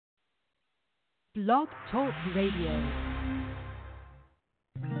Blog Talk Radio.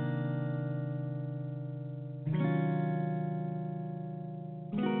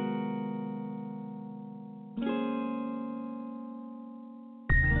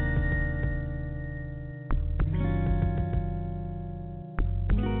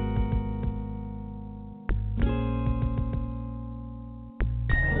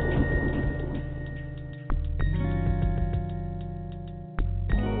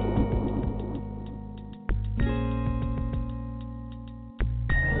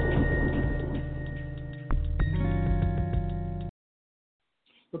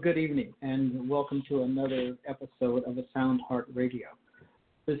 Well, good evening, and welcome to another episode of A Sound Heart Radio.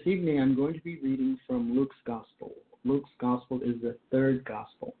 This evening, I'm going to be reading from Luke's Gospel. Luke's Gospel is the third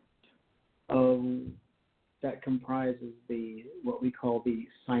Gospel that comprises what we call the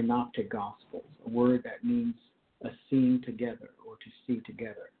Synoptic Gospels, a word that means a seeing together or to see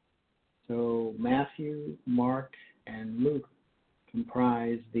together. So Matthew, Mark, and Luke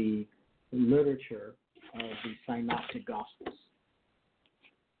comprise the literature of the Synoptic Gospels.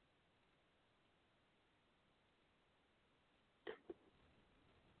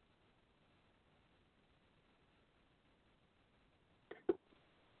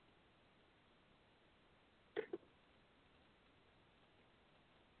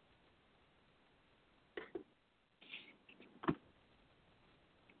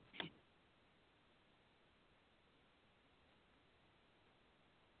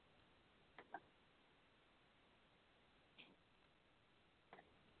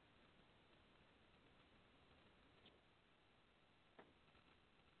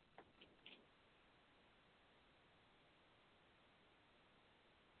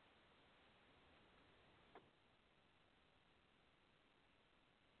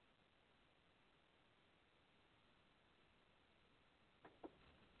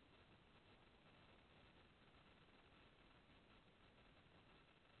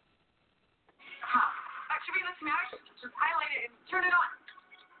 That should be the smash. Just highlight it and turn it on.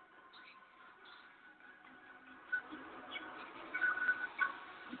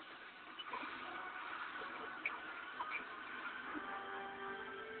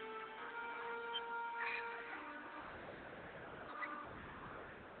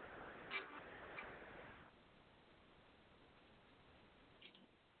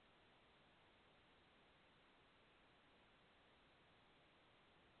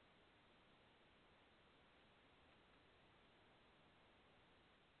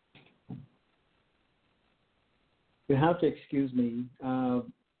 You have to excuse me.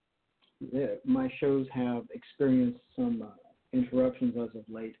 My shows have experienced some interruptions as of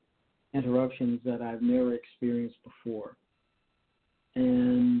late, interruptions that I've never experienced before.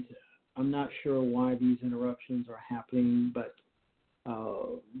 And I'm not sure why these interruptions are happening, but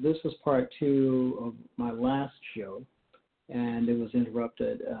this was part 2 of my last show, and it was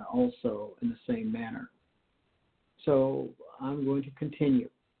interrupted also in the same manner. So I'm going to continue.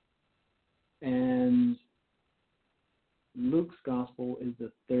 And Luke's Gospel is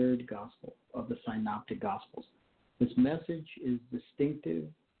the third Gospel of the Synoptic Gospels. This message is distinctive.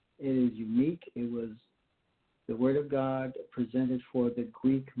 It is unique. It was the Word of God presented for the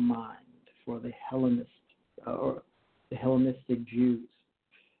Greek mind, for the Hellenistic Jews.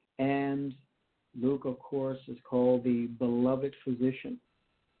 And Luke, of course, is called the beloved physician.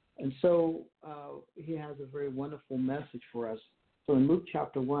 And so he has a very wonderful message for us. So in Luke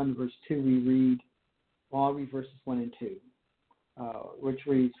chapter 1, verse 2, I'll read verses 1 and 2, which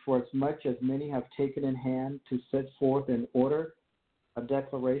reads, "For as much as many have taken in hand to set forth in order a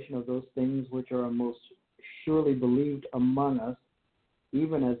declaration of those things which are most surely believed among us,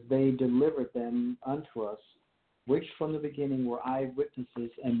 even as they delivered them unto us, which from the beginning were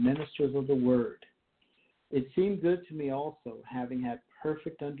eyewitnesses and ministers of the word. It seemed good to me also, having had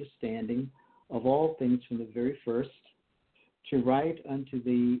perfect understanding of all things from the very first, to write unto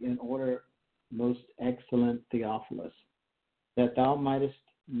thee in order, most excellent Theophilus, that thou mightest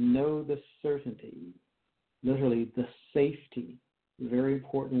know the certainty," literally the safety, very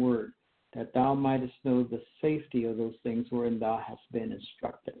important word, "that thou mightest know the safety of those things wherein thou hast been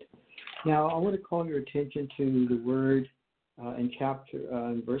instructed." Now, I want to call your attention to the word in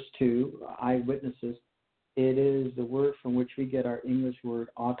verse 2, eyewitnesses. It is the word from which we get our English word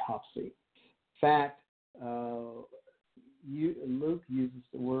autopsy. In fact, Luke uses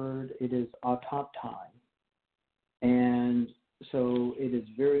the word, it is autoptai. And so it is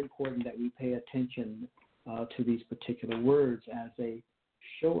very important that we pay attention to these particular words as they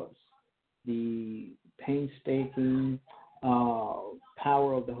show us the painstaking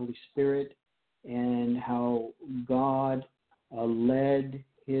power of the Holy Spirit and how God led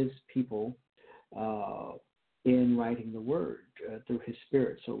his people in writing the Word through His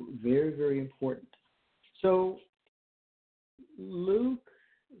Spirit. So very, very important. So Luke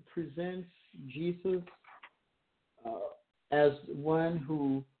presents Jesus as one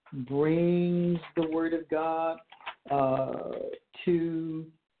who brings the Word of God to,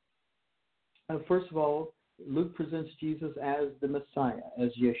 first of all, Luke presents Jesus as the Messiah, as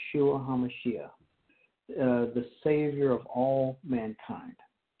Yeshua HaMashiach, the Savior of all mankind.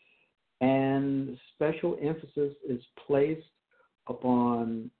 And special emphasis is placed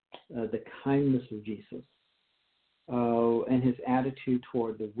upon the kindness of Jesus and his attitude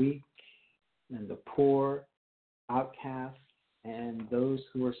toward the weak and the poor, outcasts, and those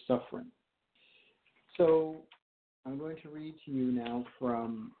who are suffering. So I'm going to read to you now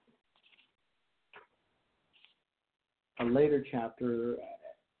from a later chapter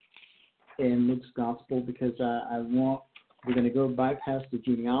in Luke's Gospel, because we're going to go bypass the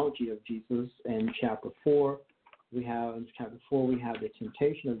genealogy of Jesus in chapter 4. In chapter 4 we have the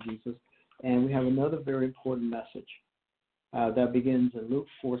temptation of Jesus, and we have another very important message that begins in Luke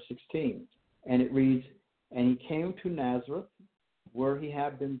 4:16, and it reads, "And he came to Nazareth, where he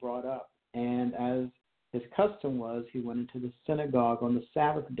had been brought up, and as his custom was, he went into the synagogue on the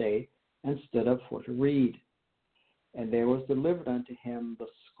Sabbath day and stood up for to read. And there was delivered unto him the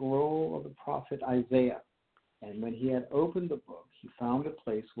scroll of the prophet Isaiah. And when he had opened the book, he found a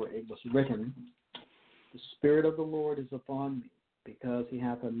place where it was written, The Spirit of the Lord is upon me, because he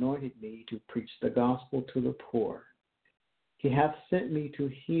hath anointed me to preach the gospel to the poor. He hath sent me to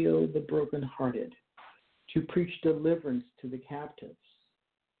heal the brokenhearted, to preach deliverance to the captives,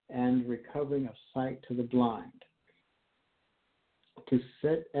 and recovering of sight to the blind, to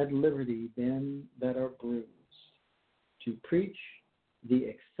set at liberty them that are bruised, to preach the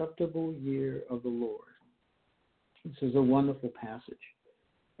acceptable year of the Lord." This is a wonderful passage.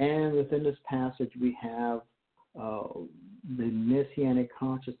 And within this passage, we have the messianic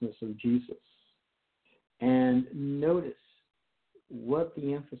consciousness of Jesus. And notice what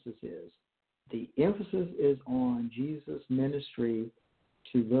the emphasis is. The emphasis is on Jesus' ministry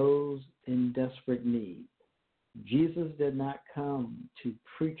to those in desperate need. Jesus did not come to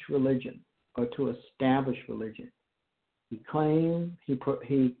preach religion or to establish religion. He came to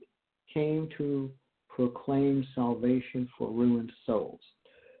proclaim salvation for ruined souls.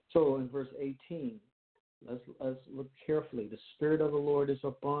 So in verse 18, let's look carefully. The Spirit of the Lord is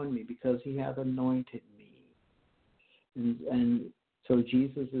upon me, because he hath anointed me. And so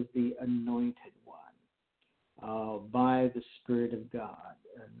Jesus is the anointed one by the Spirit of God,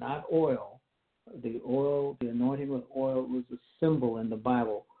 not oil. The anointing with oil was a symbol in the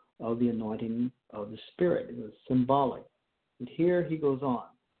Bible of the anointing of the Spirit. It was symbolic. And here he goes on.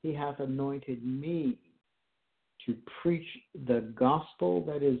 He hath anointed me to preach the gospel,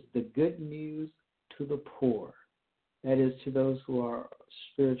 that is the good news, to the poor, that is to those who are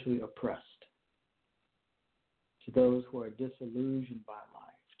spiritually oppressed, to those who are disillusioned by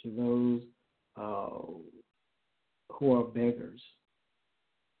life, to those who are beggars.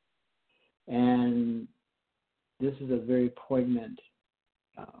 And this is a very poignant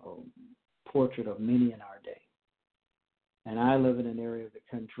portrait of many in our day. And I live in an area of the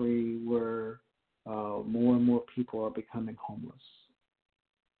country where more and more people are becoming homeless.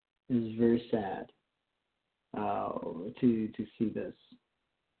 It is very sad to see this.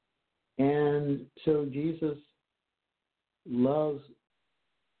 And so Jesus loves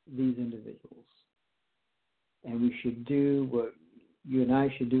these individuals. And we should do what you and I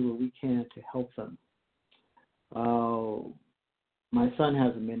should do what we can to help them. My son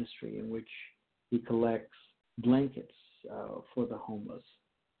has a ministry in which he collects blankets for the homeless.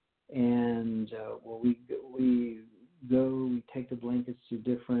 And we take the blankets to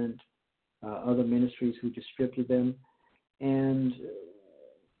different other ministries who distribute them. And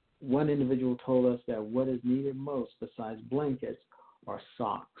one individual told us that what is needed most besides blankets are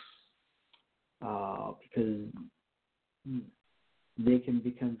socks, because they can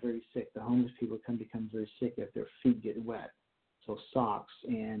become very sick. The homeless people can become very sick if their feet get wet. So socks,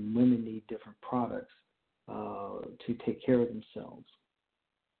 and women need different products to take care of themselves.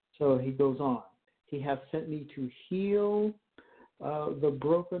 So he goes on. He hath sent me to heal the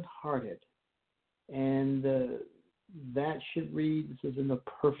brokenhearted. And that should read, this is in the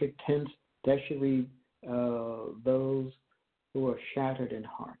perfect tense, that should read those who are shattered in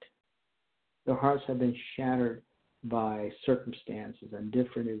heart. Their hearts have been shattered by circumstances and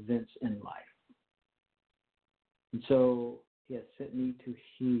different events in life. And so he has sent me to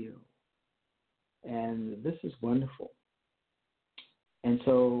heal. And this is wonderful. And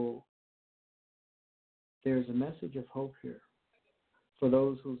so there's a message of hope here for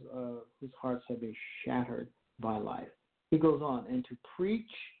those whose hearts have been shattered by life. He goes on, and to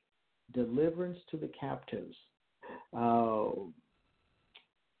preach deliverance to the captives.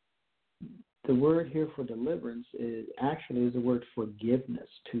 The word here for deliverance is the word forgiveness,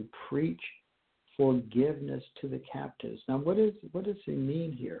 to preach forgiveness to the captives. Now, what does he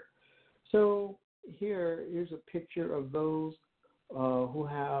mean here? So here's a picture of those who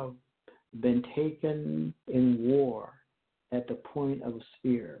have been taken in war at the point of a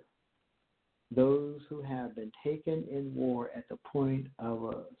spear. Those who have been taken in war at the point of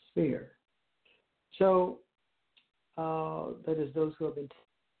a spear. So that is those who have been